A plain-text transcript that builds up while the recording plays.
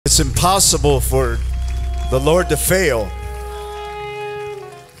impossible for the Lord to fail.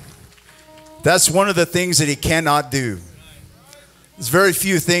 That's one of the things that he cannot do. There's very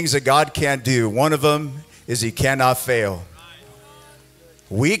few things that God can't do. One of them is he cannot fail.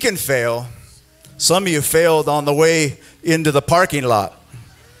 We can fail. Some of you failed on the way into the parking lot.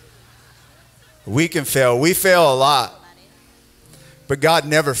 We can fail. We fail a lot. But God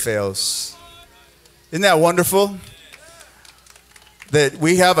never fails. Isn't that wonderful? That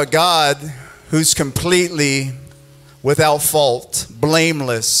we have a God who's completely without fault,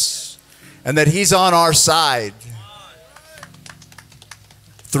 blameless, and that he's on our side.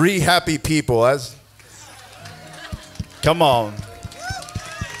 3 happy people. Come on.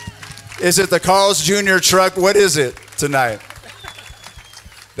 Is it the Carl's Jr. truck? What is it tonight?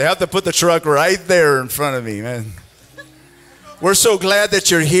 They have to put the truck right there in front of me, man. We're so glad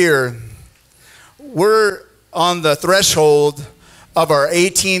that you're here. We're on the threshold of our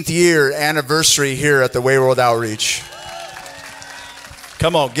 18th year anniversary here at the Wayward Outreach.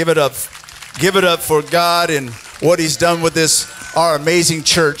 Come on, give it up. Give it up for God and what he's done with this, our amazing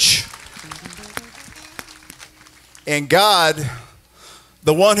church. And God,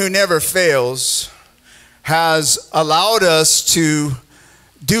 the one who never fails, has allowed us to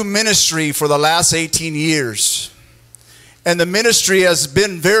do ministry for the last 18 years. And the ministry has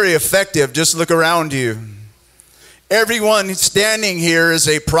been very effective. Just look around you. Everyone standing here is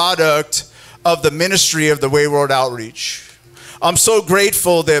a product of the ministry of the Wayward Outreach. I'm so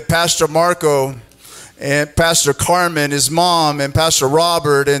grateful that Pastor Marco and Pastor Carmen, his mom, and Pastor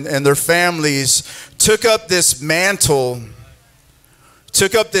Robert and their families took up this mantle,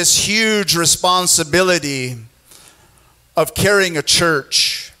 took up this huge responsibility of carrying a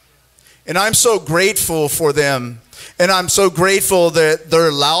church. And I'm so grateful for them. And I'm so grateful that they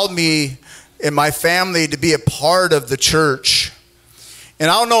allowed me and my family to be a part of the church.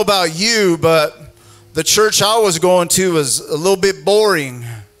 And I don't know about you, but the church I was going to was a little bit boring.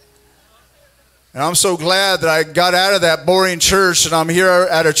 And I'm so glad that I got out of that boring church and I'm here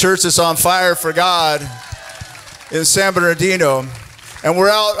at a church that's on fire for God in San Bernardino. And we're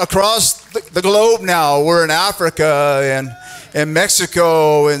out across the globe now. We're in Africa and in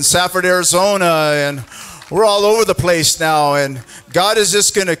Mexico and Safford, Arizona, and we're all over the place now. And God is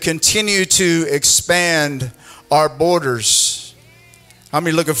just going to continue to expand our borders. How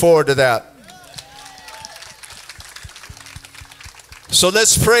many looking forward to that? So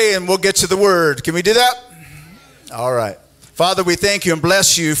let's pray and we'll get to the word. Can we do that? All right. Father, we thank you and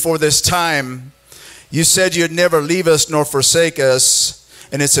bless you for this time. You said you'd never leave us nor forsake us,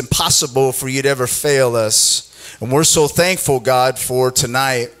 and it's impossible for you to ever fail us. And we're so thankful, God, for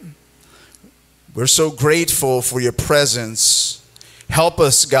tonight. We're so grateful for your presence. Help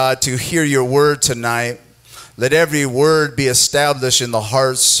us, God, to hear your word tonight. Let every word be established in the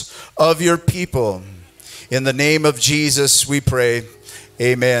hearts of your people. In the name of Jesus, we pray.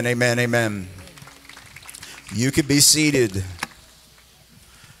 Amen, amen, amen. You can be seated.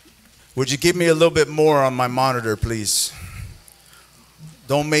 Would you give me a little bit more on my monitor, please?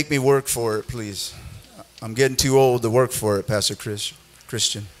 Don't make me work for it, please. I'm getting too old to work for it, Pastor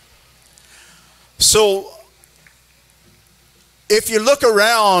Christian. So, if you look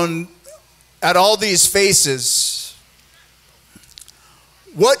around at all these faces,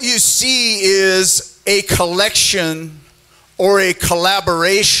 what you see is a collection or a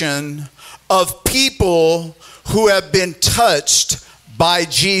collaboration of people who have been touched by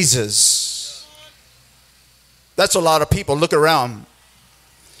Jesus. That's a lot of people. Look around.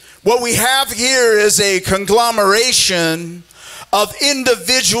 What we have here is a conglomeration of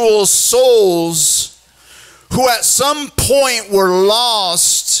individual souls who at some point were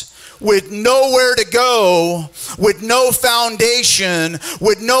lost with nowhere to go, with no foundation,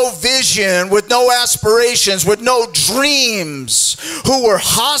 with no vision, with no aspirations, with no dreams, who were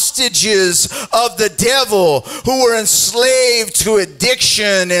hostages of the devil, who were enslaved to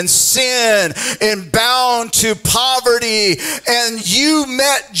addiction and sin and bound to poverty. And you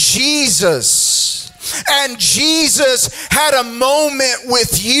met Jesus. And Jesus had a moment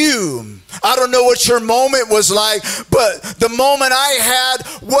with you. I don't know what your moment was like, but the moment I had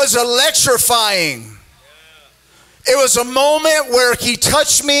was electrifying. It was a moment where he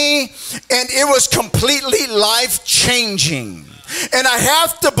touched me and it was completely life-changing. And I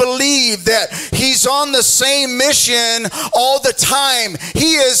have to believe that he's on the same mission all the time.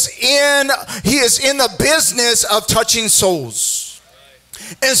 He is in the business of touching souls.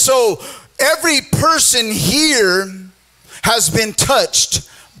 And so every person here has been touched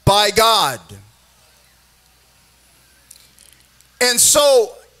by God. And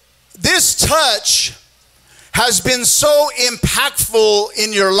so this touch has been so impactful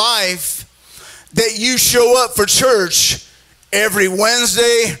in your life that you show up for church every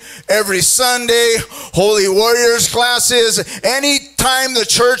Wednesday, every Sunday, Holy Warriors classes, anytime the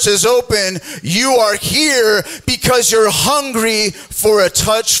church is open, you are here because you're hungry for a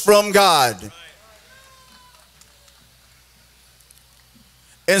touch from God.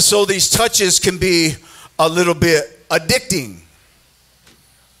 And so these touches can be a little bit addicting.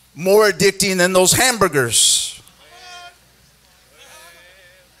 More addicting than those hamburgers.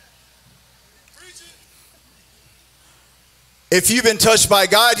 If you've been touched by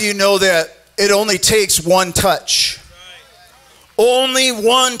God, you know that it only takes one touch. Only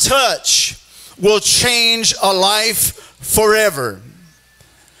one touch will change a life forever.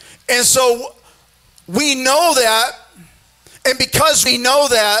 And so we know that, and because we know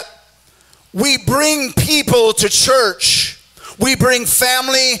that, we bring people to church. We bring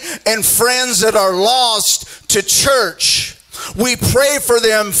family and friends that are lost to church. We pray for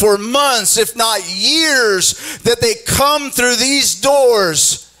them for months, if not years, that they come through these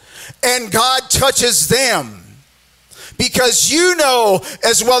doors and God touches them. Because you know,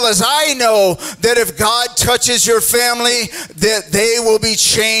 as well as I know, that if God touches your family, that they will be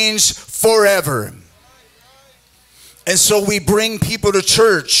changed forever. And so we bring people to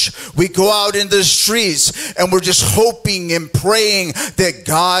church. We go out in the streets and we're just hoping and praying that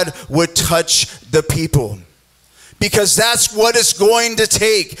God would touch the people. Because that's what it's going to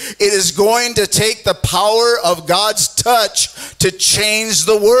take. It is going to take the power of God's touch to change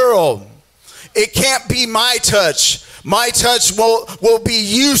the world. It can't be my touch. My touch will be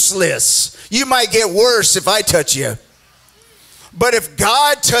useless. You might get worse if I touch you. But if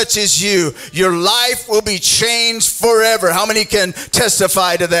God touches you, your life will be changed forever. How many can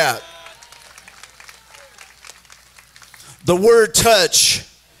testify to that? The word touch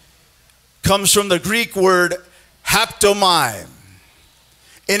comes from the Greek word haptomai,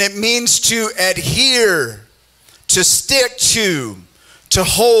 and it means to adhere, to stick to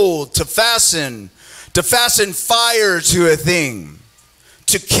hold, to fasten fire to a thing,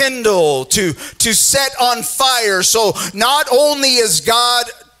 to kindle, to set on fire. So not only is God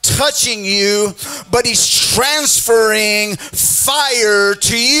touching you, but he's transferring fire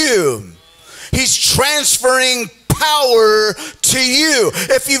to you. He's transferring power to you.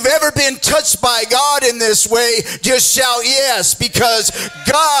 If you've ever been touched by God in this way, just shout yes, because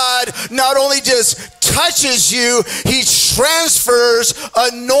God not only just touches you, he transfers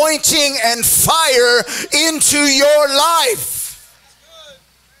anointing and fire into your life.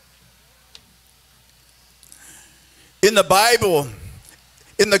 In the Bible,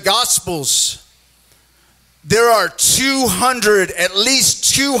 in the Gospels, there are at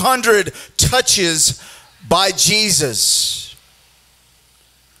least 200 touches by Jesus.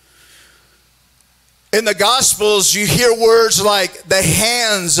 In the Gospels, you hear words like the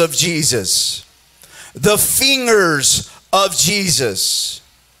hands of Jesus, the fingers of Jesus,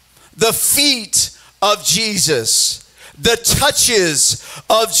 the feet of Jesus, the touches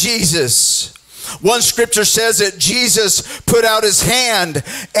of Jesus. One scripture says that Jesus put out his hand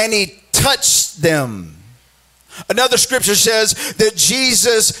and he touched them. Another scripture says that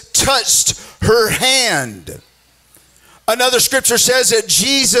Jesus touched her hand. Another scripture says that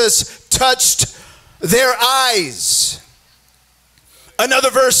Jesus touched their eyes. Another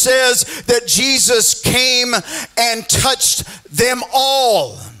verse says that Jesus came and touched them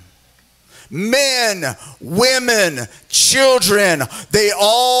all. Men, women, children, they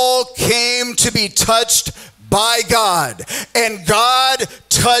all came to be touched by God. And God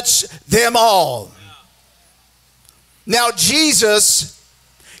touched them all. Now Jesus,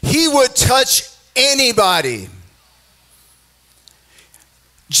 he would touch anybody.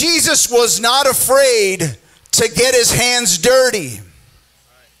 Jesus was not afraid to get his hands dirty.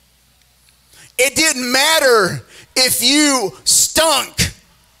 It didn't matter if you stunk.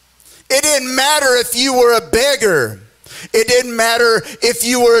 It didn't matter if you were a beggar. It didn't matter if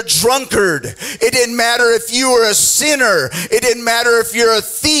you were a drunkard. It didn't matter if you were a sinner. It didn't matter if you're a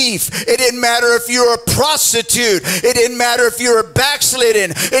thief. It didn't matter if you're a prostitute. It didn't matter if you're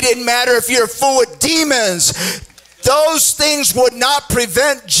backslidden. It didn't matter if you're full of demons. Those things would not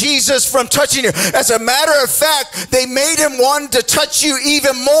prevent Jesus from touching you. As a matter of fact, they made him want to touch you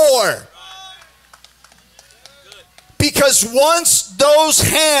even more. Because once those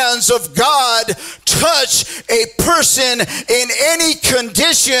hands of God touch a person in any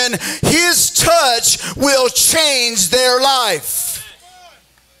condition, his touch will change their life.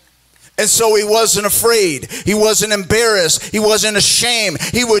 And so he wasn't afraid. He wasn't embarrassed. He wasn't ashamed.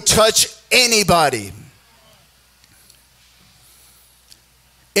 He would touch anybody.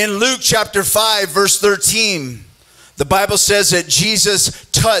 In Luke chapter 5, verse 13, the Bible says that Jesus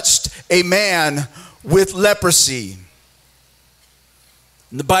touched a man with leprosy.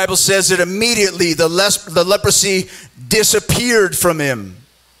 And the Bible says that immediately the leprosy disappeared from him.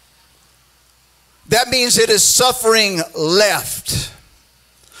 That means that his suffering left.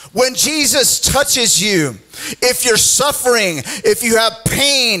 When Jesus touches you, if you're suffering, if you have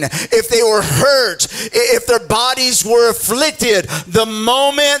pain, if they were hurt, if their bodies were afflicted, the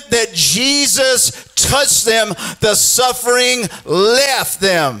moment that Jesus touched them, the suffering left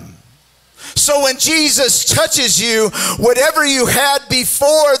them. So when Jesus touches you, whatever you had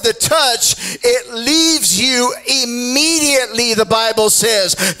before the touch, it leaves you immediately, the Bible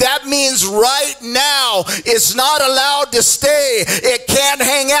says. That means right now it's not allowed to stay. It can't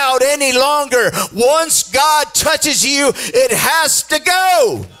hang out any longer. Once God touches you, it has to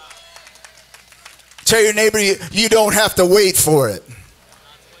go. Tell your neighbor, you don't have to wait for it.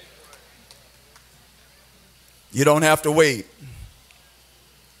 You don't have to wait.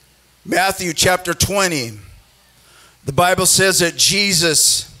 Matthew chapter 20, the Bible says that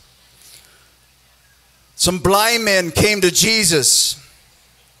some blind men came to Jesus,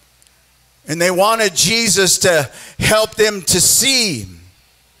 and they wanted Jesus to help them to see.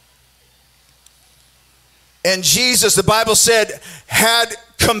 And Jesus, the Bible said, had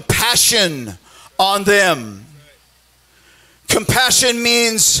compassion on them. Compassion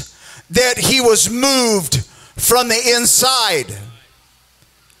means that he was moved from the inside.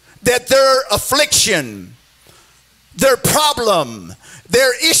 That their affliction, their problem,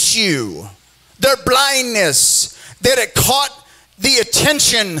 their issue, their blindness, that it caught the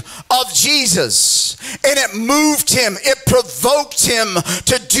attention of Jesus, and it moved him, it provoked him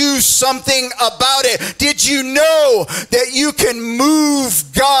to do something about it. Did you know that you can move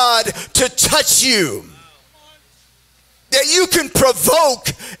God to touch you? That you can provoke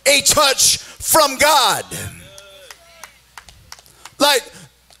a touch from God. Like,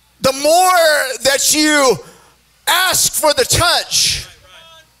 the more that you ask for the touch,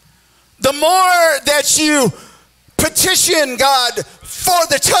 the more that you petition God for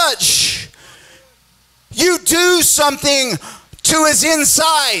the touch, you do something to his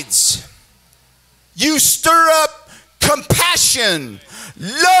insides. You stir up compassion,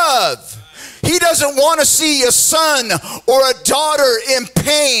 love. He doesn't want to see a son or a daughter in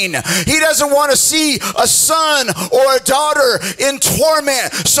pain. He doesn't want to see a son or a daughter in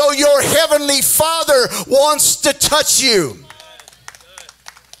torment. So your heavenly Father wants to touch you.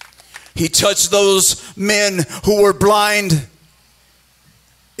 He touched those men who were blind.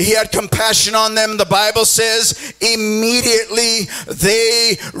 He had compassion on them. The Bible says immediately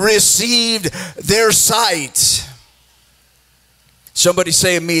they received their sight. Somebody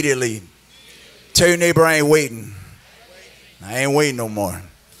say immediately. Tell your neighbor, I ain't waiting. I ain't waiting no more.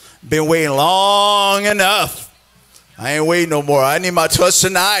 Been waiting long enough. I ain't waiting no more. I need my touch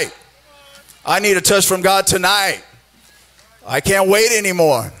tonight. I need a touch from God tonight. I can't wait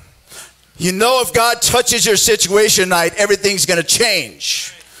anymore. You know, if God touches your situation tonight, everything's going to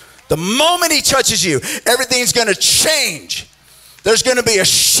change. The moment he touches you, everything's going to change. There's going to be a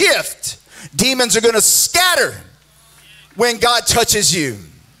shift. Demons are going to scatter when God touches you.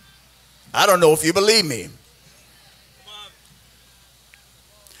 I don't know if you believe me.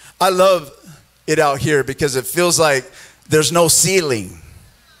 I love it out here because it feels like there's no ceiling.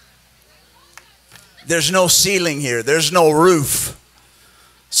 There's no ceiling here. There's no roof.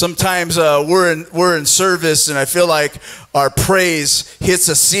 Sometimes we're in service and I feel like our praise hits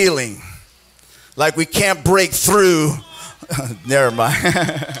a ceiling. Like we can't break through. Never mind.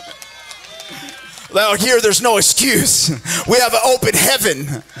 Well, here there's no excuse. We have an open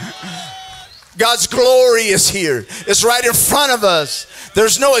heaven. God's glory is here. It's right in front of us.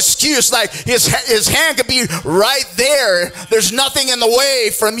 There's no excuse. Like his hand could be right there. There's nothing in the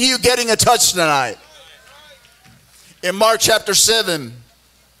way from you getting a touch tonight. In Mark chapter 7,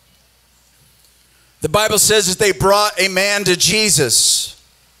 the Bible says that they brought a man to Jesus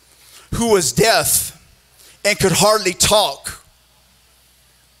who was deaf and could hardly talk.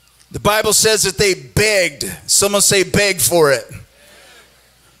 The Bible says that they begged. Someone say begged for it.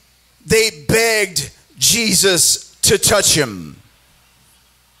 They begged Jesus to touch him.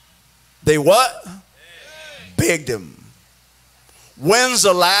 They what? Begged him. When's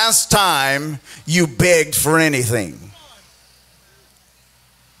the last time you begged for anything?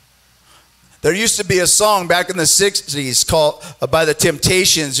 There used to be a song back in the 60s called by the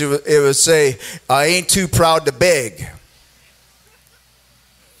Temptations. It would say, I ain't too proud to beg.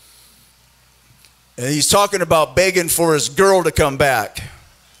 And he's talking about begging for his girl to come back.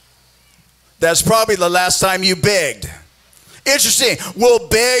 That's probably the last time you begged. Interesting. We'll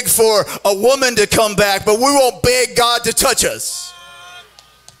beg for a woman to come back, but we won't beg God to touch us.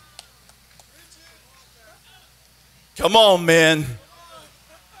 Come on, men.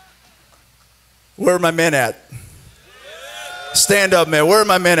 Where are my men at? Stand up, man. Where are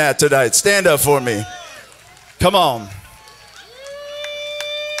my men at tonight? Stand up for me. Come on.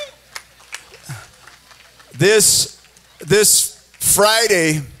 This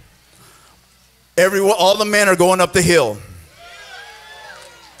Friday, all the men are going up the hill.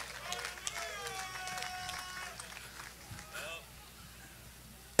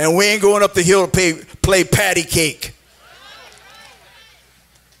 And we ain't going up the hill to play patty cake.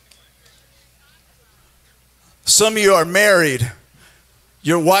 Some of you are married.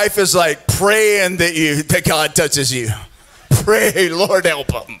 Your wife is like praying that God touches you. Pray, Lord,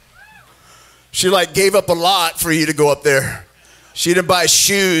 help him. She like gave up a lot for you to go up there. She didn't buy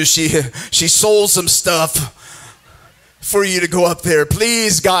shoes. She sold some stuff for you to go up there.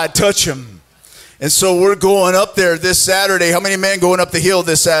 Please, God, touch him. And so we're going up there this Saturday. How many men going up the hill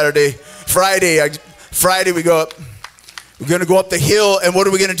this Saturday? Friday we go up. We're going to go up the hill, and what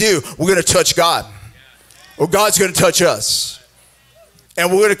are we going to do? We're going to touch God. Or God's going to touch us. And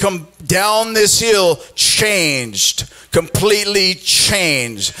we're going to come down this hill changed, completely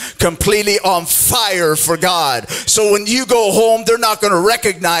on fire for God. So when you go home, they're not going to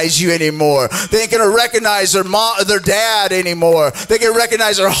recognize you anymore. They ain't going to recognize their mom, their dad anymore. They can't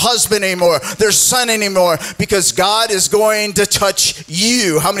recognize their husband anymore, their son anymore, because God is going to touch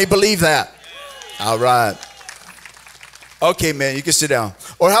you. How many believe that? All right. Okay, man, you can sit down.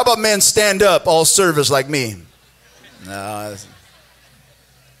 Or how about men stand up all service like me? No.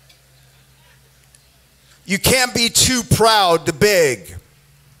 You can't be too proud to beg.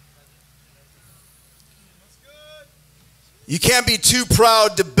 You can't be too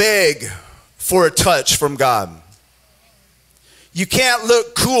proud to beg for a touch from God. You can't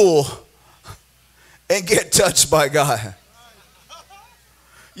look cool and get touched by God.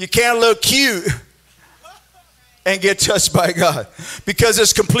 You can't look cute and get touched by God, because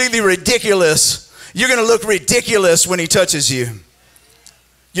it's completely ridiculous. You're going to look ridiculous when he touches you.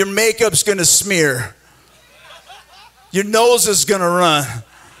 Your makeup's going to smear. Your nose is going to run.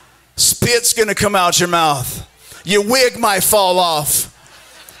 Spit's going to come out your mouth. Your wig might fall off.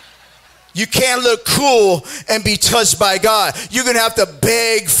 You can't look cool and be touched by God. You're going to have to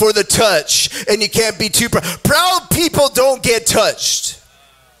beg for the touch, and you can't be too proud. Proud people don't get touched.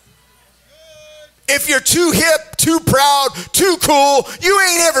 If you're too hip, too proud, too cool, you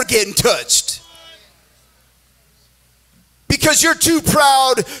ain't ever getting touched. Because you're too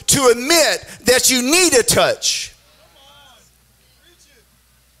proud to admit that you need a touch.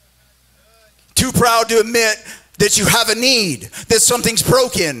 Too proud to admit that you have a need, that something's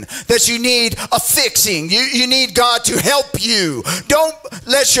broken, that you need a fixing. You need God to help you. Don't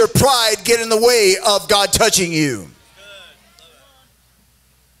let your pride get in the way of God touching you.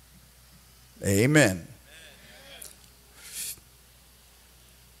 Amen.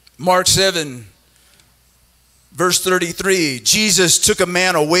 Mark 7, verse 33. Jesus took a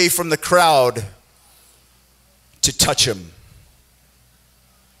man away from the crowd to touch him.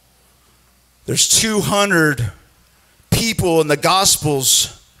 There's 200 people in the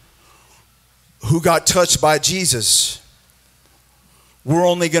Gospels who got touched by Jesus. We're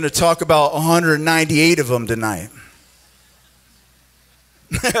only going to talk about 198 of them tonight.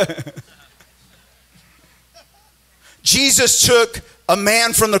 Jesus took a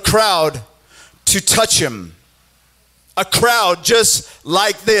man from the crowd to touch him. A crowd just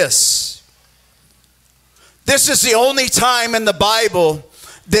like this. This is the only time in the Bible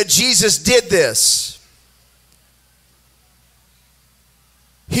that Jesus did this.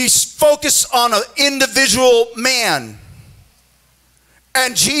 He's focused on an individual man.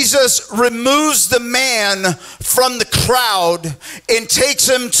 And Jesus removes the man from the crowd and takes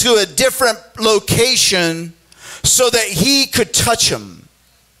him to a different location so that he could touch him.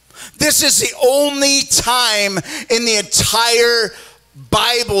 This is the only time in the entire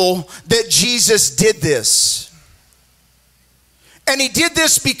Bible that Jesus did this. And he did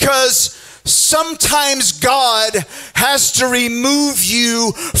this because sometimes God has to remove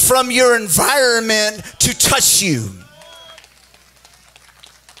you from your environment to touch you.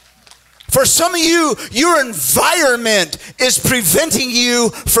 For some of you, your environment is preventing you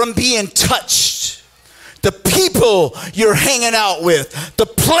from being touched. The people you're hanging out with, the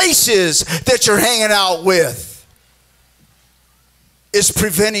places that you're hanging out with is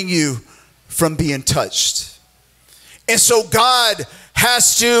preventing you from being touched. And so God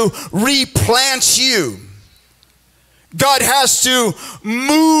has to replant you. God has to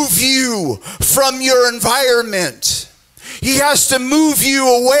move you from your environment. He has to move you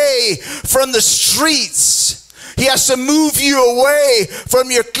away from the streets. He has to move you away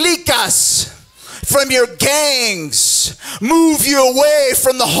from your cliques, from your gangs. Move you away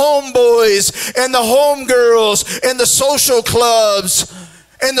from the homeboys and the homegirls and the social clubs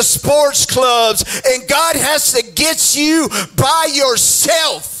and the sports clubs. And God has to get you by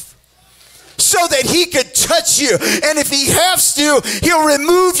yourself so that he could touch you. And if he has to, he'll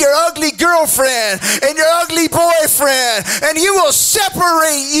remove your ugly girlfriend and your ugly boyfriend, and he will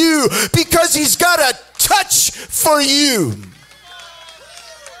separate you because he's got a touch for you.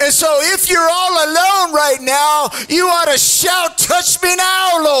 And so if you're all alone right now, you ought to shout, touch me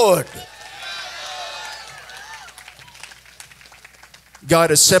now, Lord. God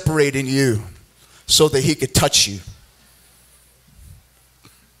is separating you so that he could touch you.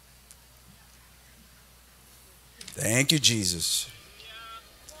 Thank you, Jesus.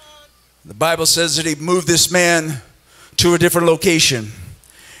 The Bible says that he moved this man to a different location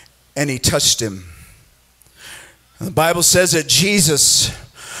and he touched him. And the Bible says that Jesus,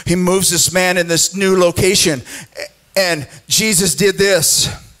 he moves this man in this new location, and Jesus did this.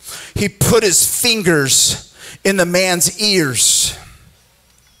 He put his fingers in the man's ears.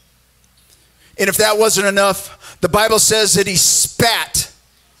 And if that wasn't enough, the Bible says that he spat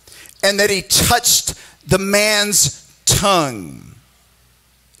and that he touched the man's tongue.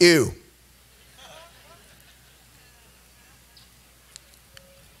 Ew.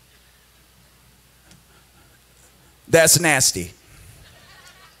 That's nasty.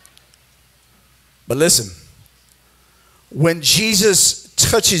 But listen, when Jesus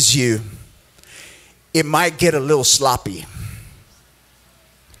touches you, it might get a little sloppy.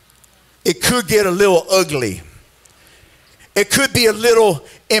 It could get a little ugly. It could be a little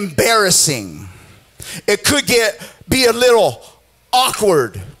embarrassing. It could be a little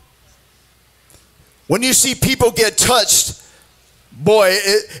awkward. When you see people get touched, boy,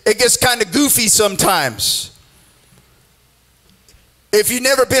 it gets kind of goofy sometimes. If you've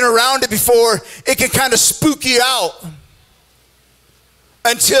never been around it before, it can kind of spook you out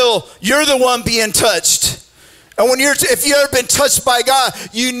until you're the one being touched. And if you've ever been touched by God,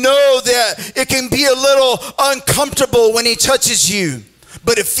 you know that it can be a little uncomfortable when he touches you.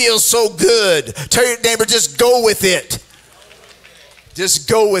 But it feels so good. Tell your neighbor, just go with it. Just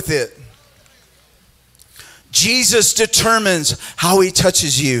go with it. Jesus determines how he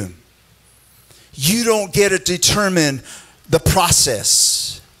touches you. You don't get to determine the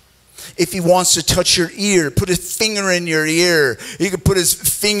process. If he wants to touch your ear, put his finger in your ear. He could put his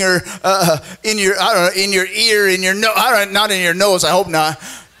finger in your, I don't know, in your ear, in your nose. Not in your nose, I hope not.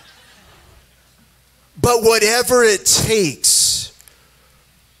 But whatever it takes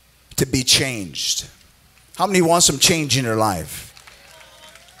to be changed. How many want some change in their life?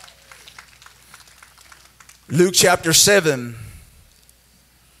 Luke chapter 7,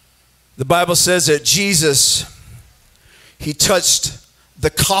 the Bible says that Jesus, he touched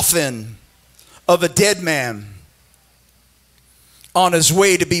the coffin of a dead man on his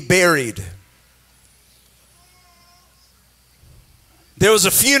way to be buried. There was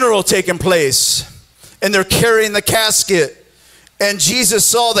a funeral taking place, and they're carrying the casket. And Jesus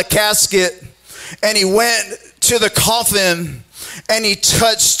saw the casket, and he went to the coffin, and he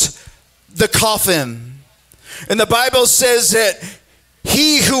touched the coffin. And the Bible says that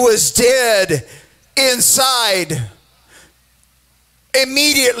he who was dead inside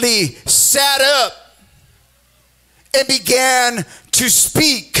immediately sat up and began to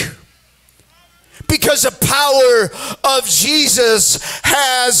speak. Because the power of Jesus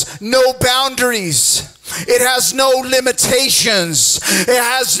has no boundaries. It has no limitations. It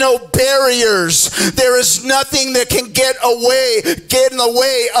has no barriers. There is nothing that can get in the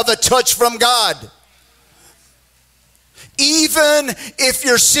way of a touch from God. Even if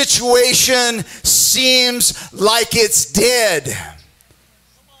your situation seems like it's dead,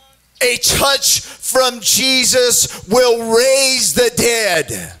 a touch from Jesus will raise the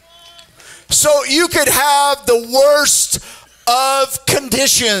dead. So you could have the worst of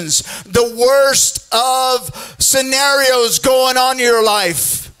conditions, the worst of scenarios going on in your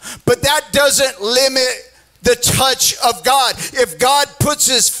life, but that doesn't limit the touch of God. If God puts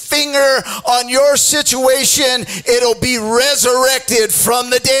his finger on your situation, it'll be resurrected from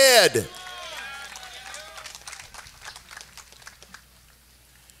the dead.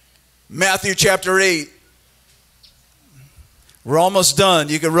 Matthew chapter 8. We're almost done.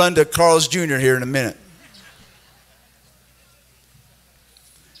 You can run to Carl's Jr. here in a minute.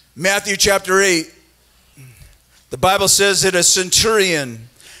 Matthew chapter 8. The Bible says that a centurion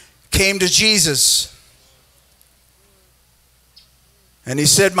came to Jesus. And he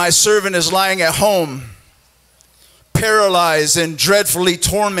said, my servant is lying at home, paralyzed and dreadfully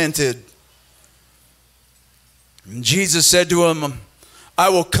tormented. And Jesus said to him, I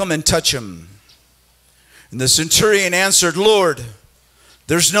will come and touch him. And the centurion answered, Lord,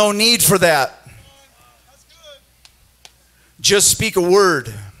 there's no need for that. Just speak a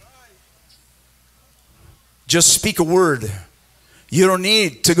word. Just speak a word. You don't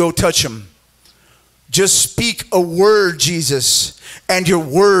need to go touch him. Just speak a word, Jesus, and your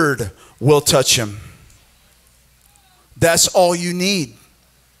word will touch him. That's all you need.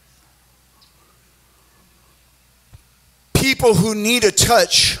 People who need a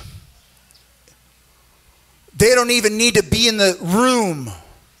touch, they don't even need to be in the room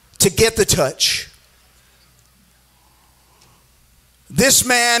to get the touch. This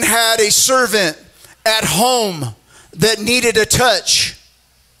man had a servant at home that needed a touch.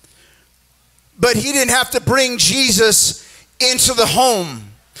 But he didn't have to bring Jesus into the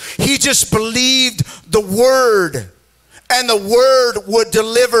home. He just believed the word, and the word would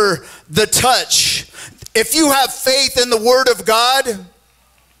deliver the touch. If you have faith in the word of God,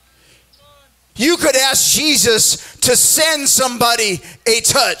 you could ask Jesus to send somebody a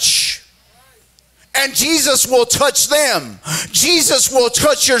touch. And Jesus will touch them. Jesus will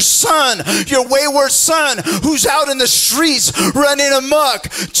touch your son, your wayward son who's out in the streets running amok.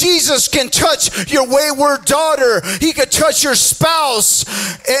 Jesus can touch your wayward daughter. He could touch your spouse.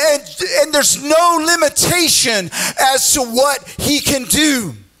 And there's no limitation as to what he can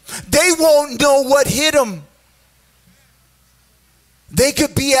do. They won't know what hit them. They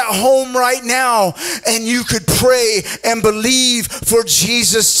could be at home right now and you could pray and believe for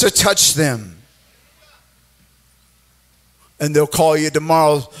Jesus to touch them. And they'll call you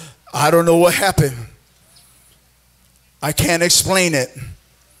tomorrow. I don't know what happened. I can't explain it.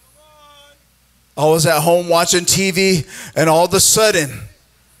 I was at home watching TV, and all of a sudden,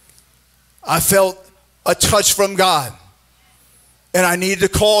 I felt a touch from God. And I needed to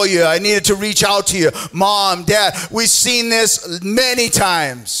call you. I needed to reach out to you. Mom, Dad, we've seen this many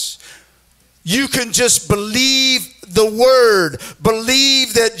times. You can just believe the word.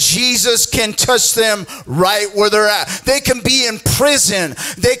 Believe that Jesus can touch them right where they're at. They can be in prison.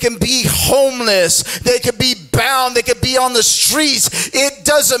 They can be homeless. They can be bound. They can be on the streets. It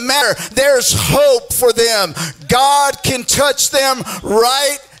doesn't matter. There's hope for them. God can touch them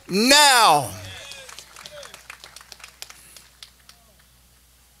right now.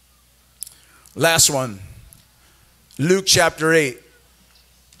 Last one. Luke chapter 8.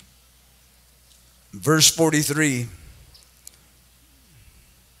 Verse 43.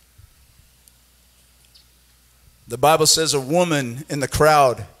 The Bible says a woman in the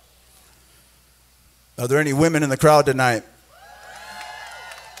crowd. Are there any women in the crowd tonight?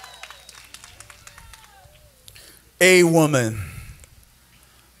 A woman.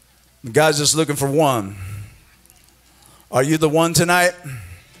 God's just looking for one. Are you the one tonight?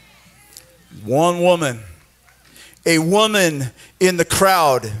 One woman. A woman in the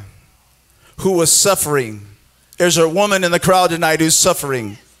crowd who was suffering. There's a woman in the crowd tonight who's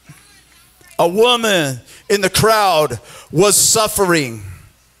suffering. A woman in the crowd was suffering.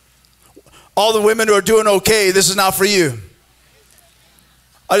 All the women who are doing okay, this is not for you.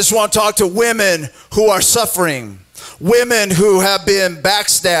 I just want to talk to women who are suffering. Women who have been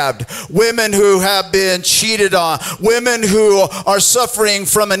backstabbed. Women who have been cheated on. Women who are suffering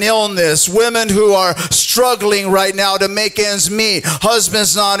from an illness. Women who are struggling right now to make ends meet.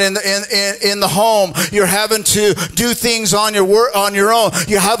 Husband's not in the home. You're having to do things on your own.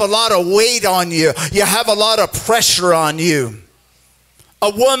 You have a lot of weight on you. You have a lot of pressure on you. A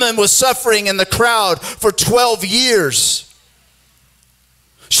woman was suffering in the crowd for 12 years.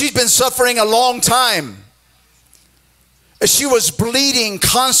 She's been suffering a long time. She was bleeding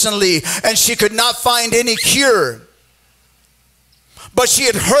constantly and she could not find any cure. But she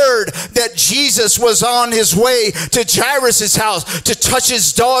had heard that Jesus was on his way to Jairus' house to touch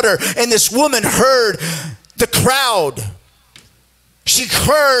his daughter. And this woman heard the crowd. She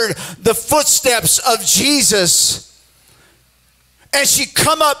heard the footsteps of Jesus. And she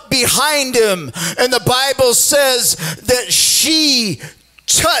come up behind him. And the Bible says that she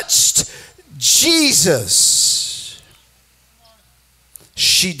touched Jesus.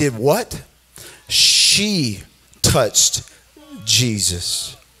 She did what? She touched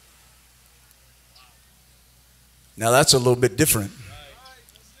Jesus. Now that's a little bit different.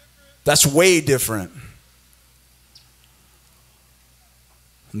 That's way different.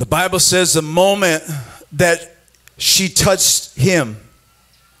 And the Bible says the moment that she touched him,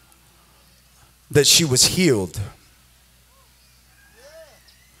 that she was healed.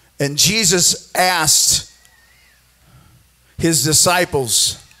 And Jesus asked his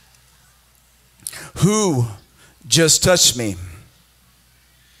disciples, who just touched me.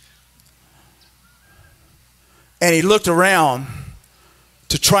 And he looked around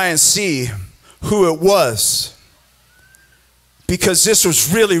to try and see who it was, because this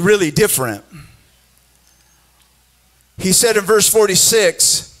was really, really different. He said in verse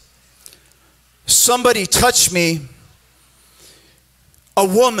 46, somebody touched me, a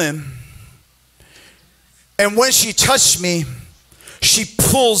woman, and when she touched me, she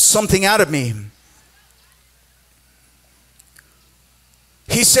pulls something out of me.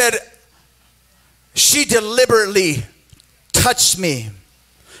 He said, she deliberately touched me,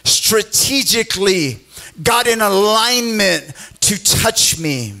 strategically got in alignment to touch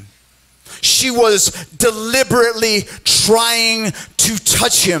me. She was deliberately trying to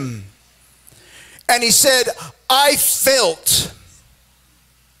touch him. And he said, I felt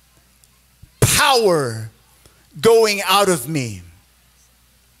power going out of me.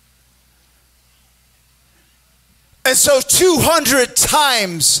 And so 200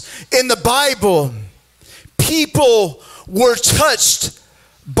 times in the Bible, people were touched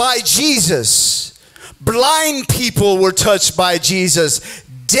by Jesus. Blind people were touched by Jesus.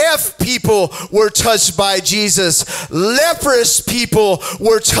 Deaf people were touched by Jesus. Leprous people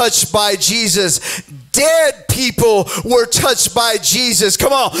were touched by Jesus. Dead people were touched by Jesus.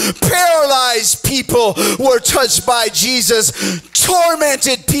 Come on. Paralyzed people were touched by Jesus.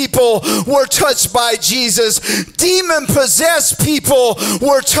 Tormented people were touched by Jesus. Demon-possessed people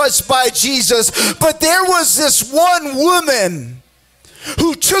were touched by Jesus. But there was this one woman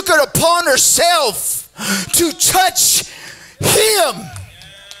who took it upon herself to touch him.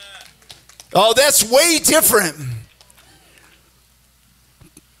 Oh, that's way different.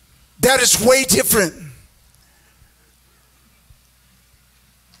 That is way different.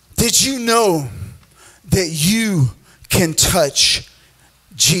 Did you know that you can touch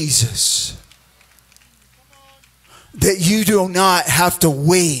Jesus? That you do not have to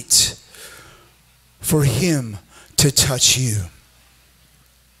wait for him to touch you.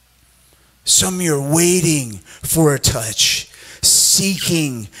 Some of you are waiting for a touch,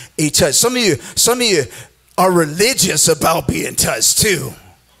 seeking a touch. Some of you are religious about being touched too.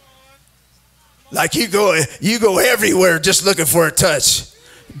 Like you go everywhere just looking for a touch,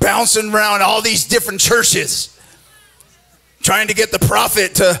 bouncing around all these different churches, trying to get the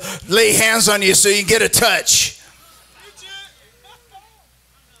prophet to lay hands on you so you can get a touch.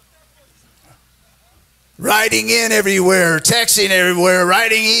 Writing in everywhere, texting everywhere,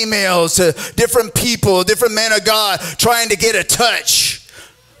 writing emails to different people, different men of God, trying to get a touch.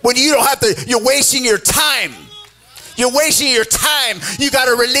 When you don't have to, you're wasting your time. You're wasting your time. You got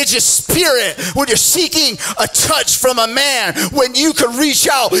a religious spirit when you're seeking a touch from a man, when you can reach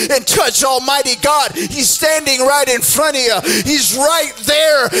out and touch Almighty God. He's standing right in front of you. He's right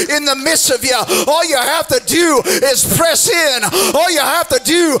there in the midst of you. All you have to do is press in. All you have to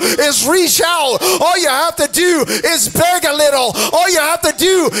do is reach out. All you have to do is beg a little. All you have to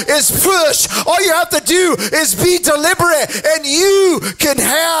do is push. All you have to do is be deliberate, and you can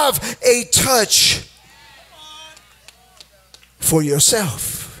have a touch for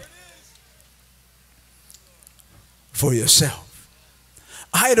yourself. For yourself.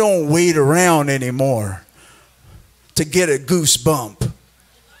 I don't wait around anymore to get a goosebump.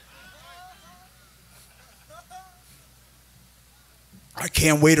 I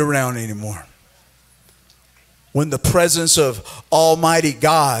can't wait around anymore. When the presence of Almighty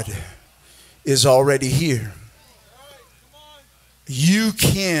God is already here, you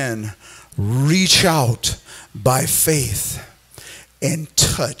can reach out by faith and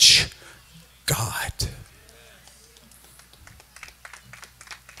touch God.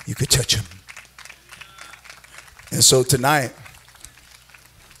 You could touch him. And so tonight,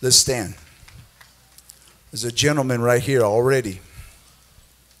 let's stand. There's a gentleman right here already.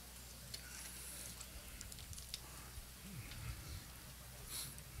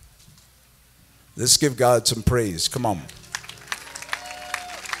 Let's give God some praise. Come on.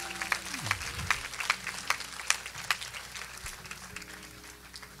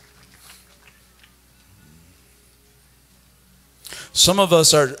 Some of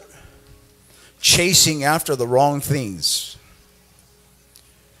us are chasing after the wrong things.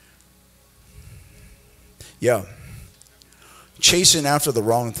 Yeah. Chasing after the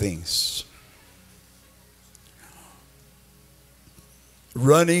wrong things.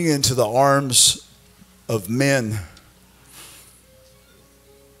 Running into the arms of men.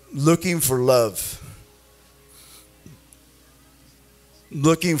 Looking for love.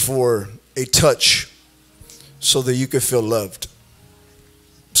 Looking for a touch so that you could feel loved.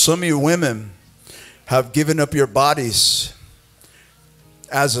 Some of you women have given up your bodies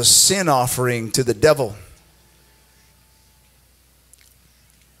as a sin offering to the devil.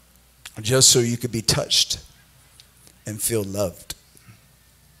 just so you could be touched and feel loved.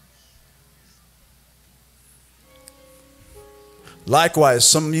 Likewise,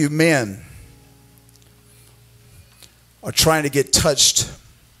 some of you men are trying to get touched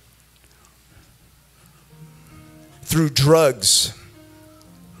through drugs,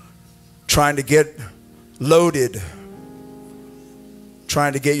 trying to get loaded,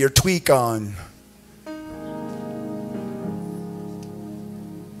 trying to get your tweak on,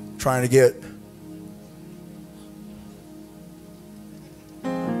 trying to get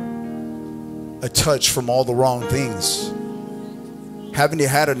a touch from all the wrong things. Haven't you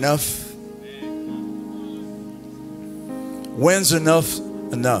had enough? When's enough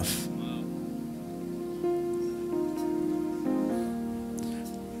enough?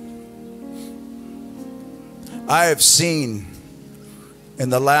 I have seen in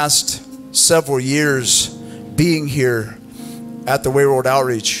the last several years being here at the Wayward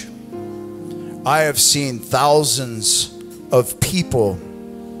Outreach, I have seen thousands of people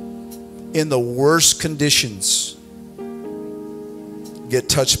in the worst conditions get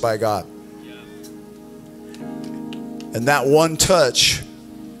touched by God. And that one touch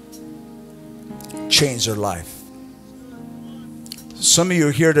changed their life. Some of you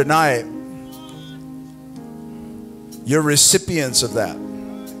are here tonight, you're recipients of that.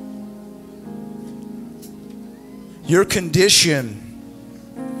 Your condition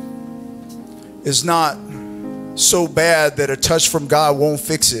is not so bad that a touch from God won't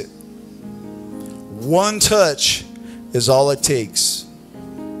fix it. One touch is all it takes.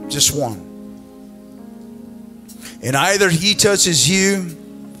 Just one. And either he touches you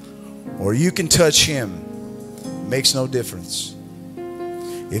or you can touch him. It makes no difference.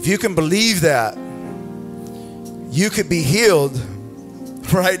 If you can believe that, you could be healed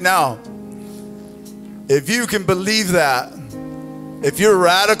right now. If you can believe that, if you're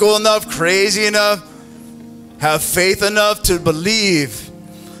radical enough, crazy enough, have faith enough to believe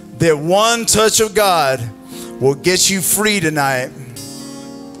that one touch of God will get you free tonight,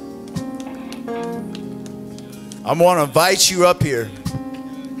 I want to invite you up here.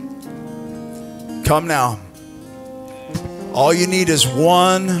 Come now. All you need is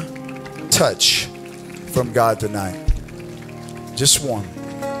one touch from God tonight. Just one.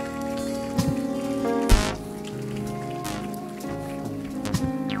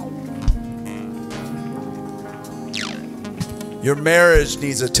 Your marriage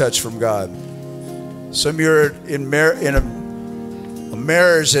needs a touch from God. Some of you are in a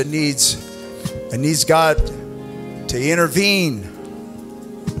marriage that needs God to intervene.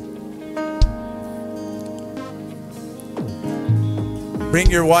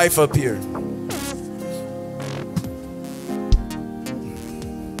 Bring your wife up here.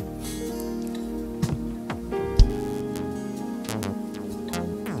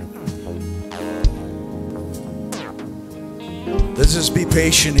 Let's just be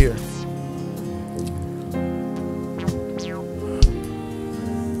patient here.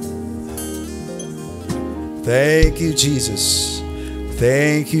 Thank you, Jesus.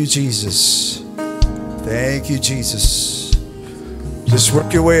 Thank you, Jesus. Thank you, Jesus. Just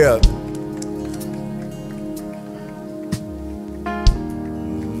work your way up.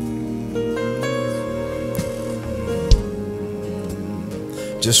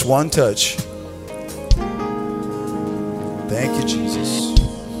 Just one touch. Thank you, Jesus.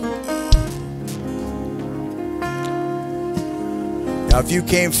 Now, if you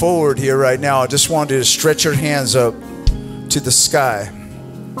came forward here right now, I just wanted you to stretch your hands up to the sky.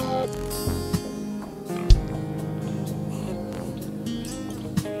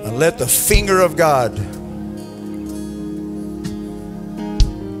 And let the finger of God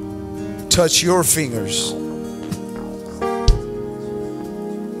touch your fingers.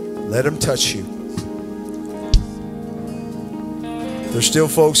 Let him touch you. There's still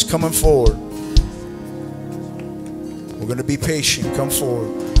folks coming forward. We're going to be patient. Come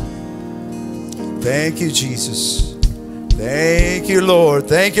forward. Thank you, Jesus. Thank you, Lord.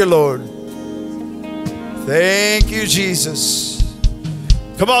 Thank you, Lord. Thank you, Jesus.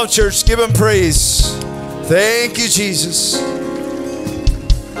 Come on, church. Give him praise. Thank you, Jesus.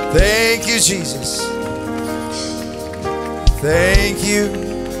 Thank you, Jesus. Thank you.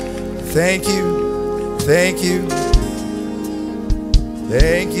 Thank you. Thank you.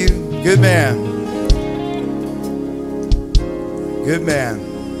 Thank you. Good man. Good man.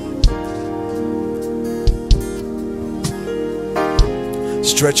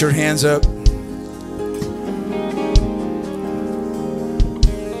 Stretch your hands up.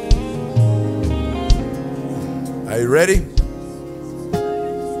 Are you ready?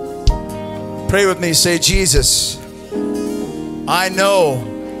 Pray with me. Say, Jesus, I know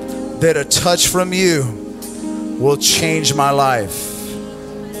that a touch from you will change my life.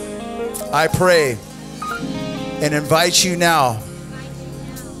 I pray and invite you now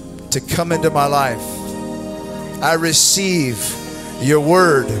to come into my life. I receive your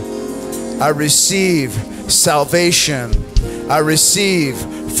word. I receive salvation. I receive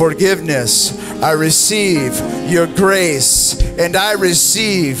forgiveness. I receive your grace, and I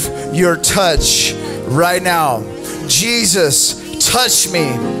receive your touch right now. Jesus, touch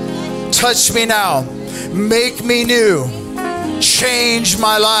me. Touch me now. Make me new. Change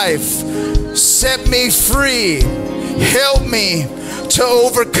my life. Set me free. Help me to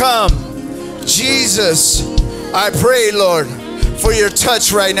overcome. Jesus, I pray, Lord, for your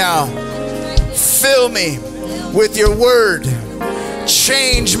touch right now. Fill me with your word.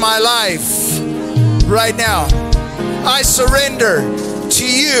 Change my life right now. I surrender to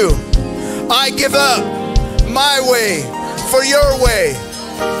you. I give up my way for your way.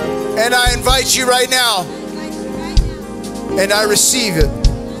 And I invite you right now. And I receive it.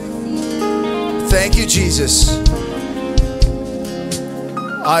 Thank you, Jesus.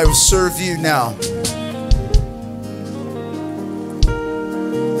 I will serve you now.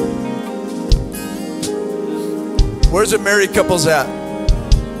 Where's the married couples at?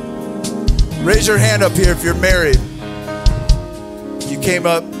 Raise your hand up here if you're married. You came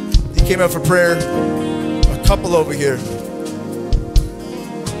up for prayer. A couple over here.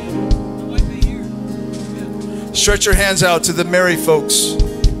 Stretch your hands out to the married folks.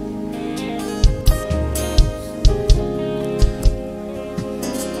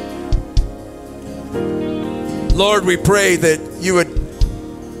 Lord, we pray that you would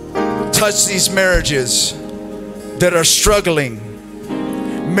touch these marriages that are struggling.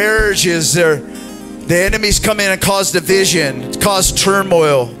 Marriages, the enemies come in and cause division, cause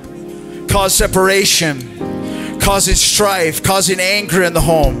turmoil, cause separation, causing strife, causing anger in the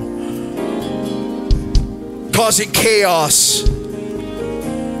home, causing chaos.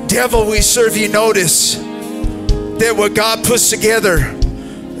 Devil, we serve you notice that what God puts together,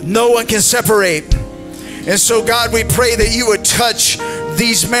 no one can separate. And so, God, we pray that you would touch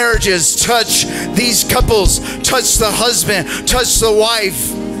these marriages, touch these couples, touch the husband, touch the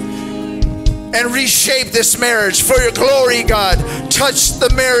wife, and reshape this marriage for your glory, God. Touch the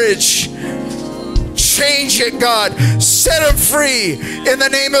marriage. Change it, God. Set them free in the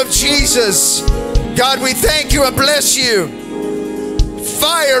name of Jesus. God, we thank you and bless you.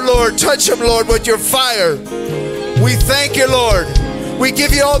 Fire, Lord. Touch them, Lord, with your fire. We thank you, Lord. We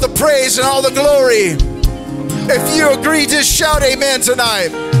give you all the praise and all the glory. If you agree, just shout amen tonight.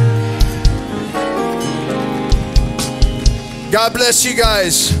 God bless you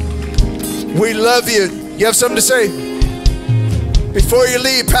guys. We love you. You have something to say? Before you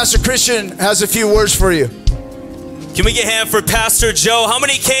leave, Pastor Christian has a few words for you. Can we get a hand for Pastor Joe? How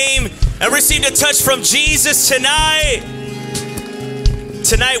many came and received a touch from Jesus tonight?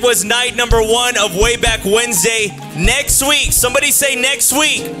 Tonight was night number 1 of Way Back Wednesday. Next week, somebody say next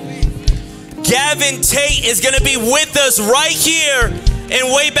week, Gavin Tate is going to be with us right here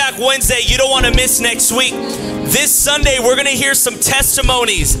in Way Back Wednesday. You don't want to miss next week. This Sunday, we're going to hear some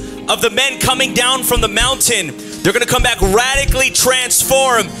testimonies of the men coming down from the mountain. They're going to come back radically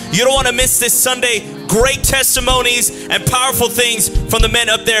transformed. You don't want to miss this Sunday. Great testimonies and powerful things from the men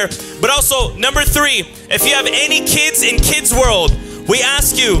up there. But also, number 3, if you have any kids in Kids World, we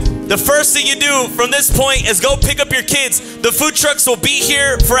ask you, the first thing you do from this point is go pick up your kids. The food trucks will be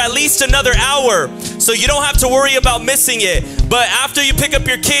here for at least another hour, so you don't have to worry about missing it. But after you pick up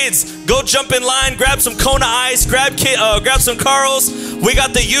your kids, go jump in line, grab some Kona Ice, grab some Carl's. We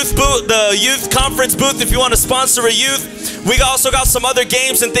got the youth booth, the youth conference booth if you want to sponsor a youth. We also got some other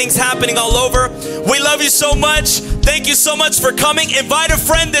games and things happening all over. We love you so much. Thank you so much for coming. Invite a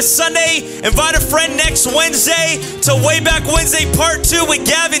friend this Sunday. Invite a friend next Wednesday to Way Back Wednesday Part 2 with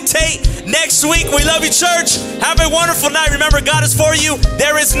Gavin Tate next week. We love you, church. Have a wonderful night. Remember, God is for you.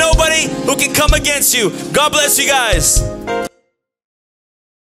 There is nobody who can come against you. God bless you guys.